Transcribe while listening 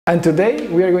And today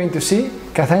we are going to see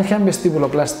Kazanjian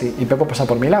Vestibuloplasty. Y Pepo pasa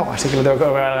por mi lado, así que lo tengo que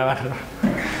volver a bajar.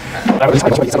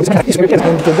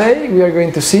 And today we are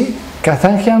going to see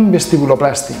Kazanjian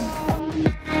Vestibuloplasty.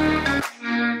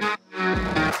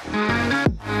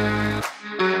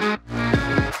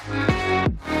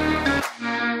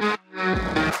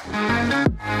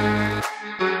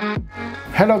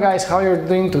 Hello guys, how are you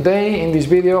doing today? In this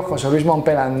video, José Luis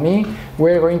Mompell and me,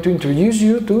 we are going to introduce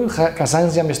you to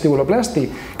Kazanjian Vestibuloplasty.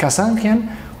 Kazanjian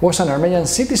was an Armenian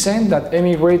citizen that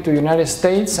emigrated to the United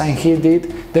States and he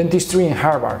did dentistry in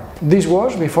Harvard. This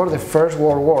was before the First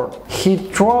World War. He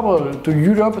traveled to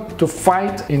Europe to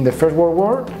fight in the First World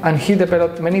War and he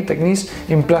developed many techniques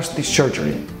in plastic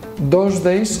surgery. Those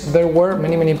days there were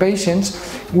many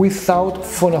patients without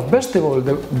fun of vestibule.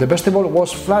 The vestibule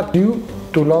was flat due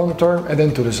to long-term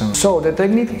edenturism. So the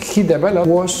technique he developed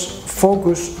was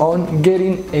focused on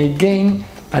getting again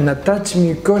an attached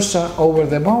mucosa over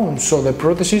the bone, so the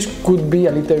prosthesis could be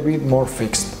a little bit more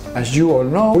fixed. As you all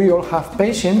know, we all have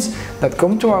patients that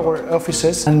come to our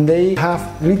offices and they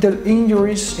have little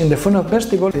injuries in the front of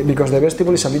vestibule because the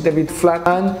vestibule is a little bit flat,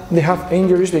 and they have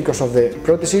injuries because of the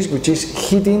prosthesis which is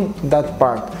hitting that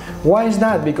part. Why is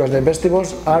that? Because the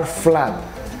vestibules are flat.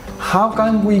 How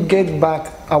can we get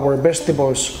back our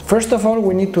vestibules? First of all,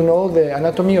 we need to know the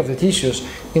anatomy of the tissues.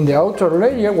 In the outer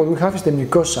layer, what we have is the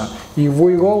mucosa. If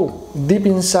we go deep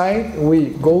inside, we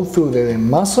go through the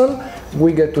muscle,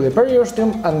 we get to the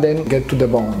periosteum and then get to the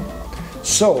bone.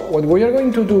 So what we are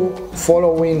going to do,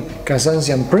 following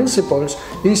Kazanjian principles,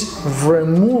 is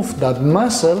remove that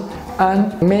muscle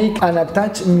and make an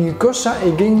attached mucosa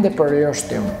against the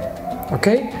periosteum.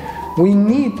 Okay? We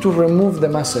need to remove the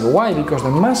muscle. Why? Because the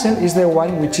muscle is the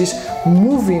one which is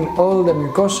moving all the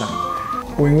mucosa.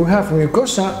 When we have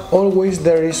mucosa, always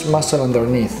there is muscle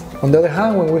underneath. On the other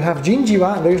hand, when we have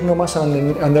gingiva, there is no muscle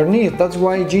underneath. That's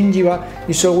why gingiva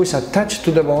is always attached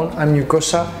to the bone and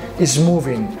mucosa is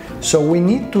moving. So we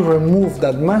need to remove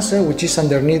that muscle which is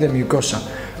underneath the mucosa.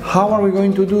 How are we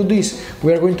going to do this?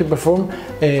 We are going to perform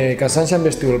Kazanjian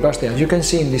Vestibuloplasty. As you can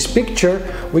see in this picture,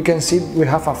 we can see we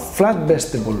have a flat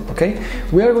vestibule. Okay?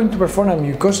 We are going to perform a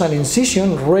mucosal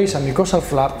incision, raise a mucosal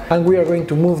flap, and we are going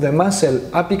to move the muscle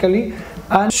apically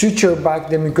and suture back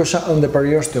the mucosa on the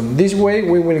periosteum. This way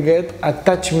we will get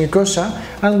attached mucosa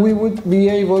and we would be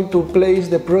able to place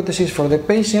the prosthesis for the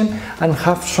patient and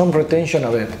have some retention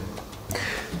of it.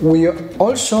 We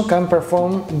also can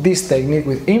perform this technique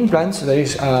with implants. There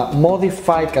is a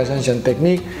modified Kazanjian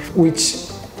technique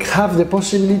which have the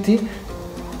possibility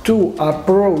to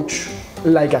approach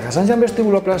like a Kazanjian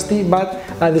Vestibuloplasty, but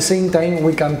at the same time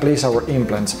we can place our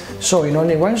implants. So in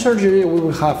only one surgery we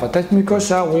will have attached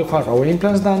mucosa, we will have our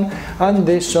implants done and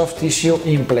the soft tissue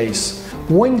in place.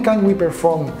 When can we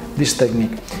perform this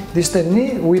technique? This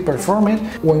technique we perform it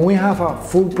when we have a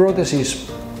full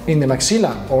prosthesis in the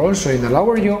maxilla or also in the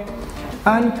lower jaw,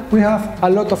 and we have a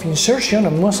lot of insertion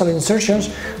and muscle insertions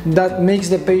that makes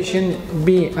the patient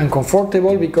be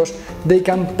uncomfortable because they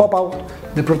can pop out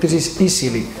the prosthesis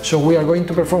easily. So we are going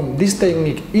to perform this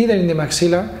technique either in the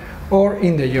maxilla or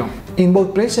in the jaw. In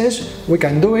both places we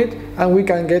can do it and we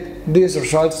can get these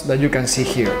results that you can see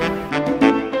here.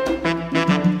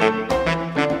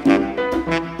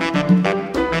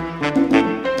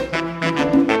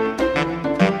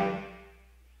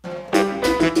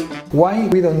 Why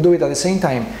we don't do it at the same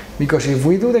time? Because if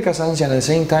we do the Kazanjian at the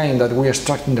same time that we are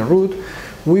extracting the root,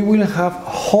 we will have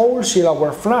holes in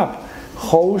our flap,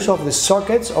 holes of the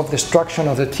sockets of the extraction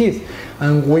of the teeth,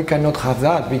 and we cannot have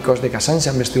that because the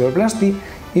Kazanjian Vestibuloplasty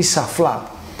is a flap,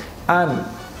 and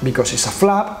because it's a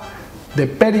flap, the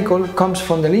pedicle comes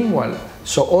from the lingual,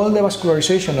 so all the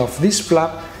vascularization of this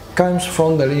flap comes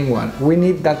from the lingual. We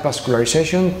need that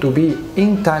vascularization to be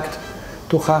intact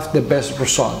to have the best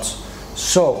results.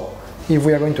 So if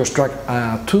we are going to extract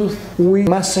a tooth, we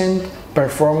mustn't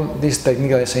perform this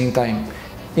technique at the same time.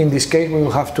 In this case, we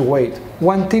will have to wait.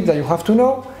 One tip that you have to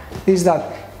know is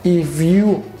that if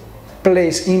you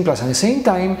place implants at the same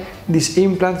time, these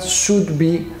implants should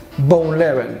be bone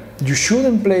level. You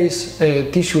shouldn't place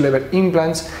tissue level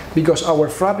implants because our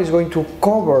flap is going to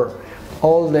cover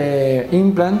all the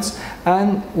implants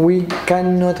and we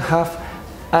cannot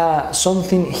have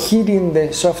something hitting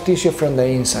the soft tissue from the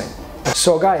inside.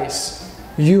 So guys,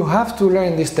 you have to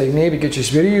learn this technique because it's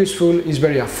very useful, it's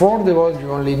very affordable,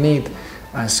 you only need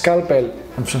a scalpel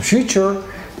and some suture,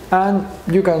 and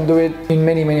you can do it in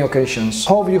many occasions.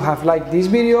 Hope you have liked this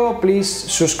video. Please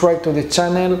subscribe to the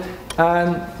channel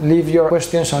and leave your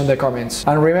questions in the comments.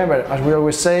 And remember, as we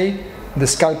always say, the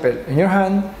scalpel in your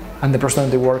hand and the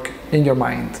prosthodontic work in your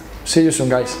mind. See you soon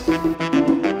guys.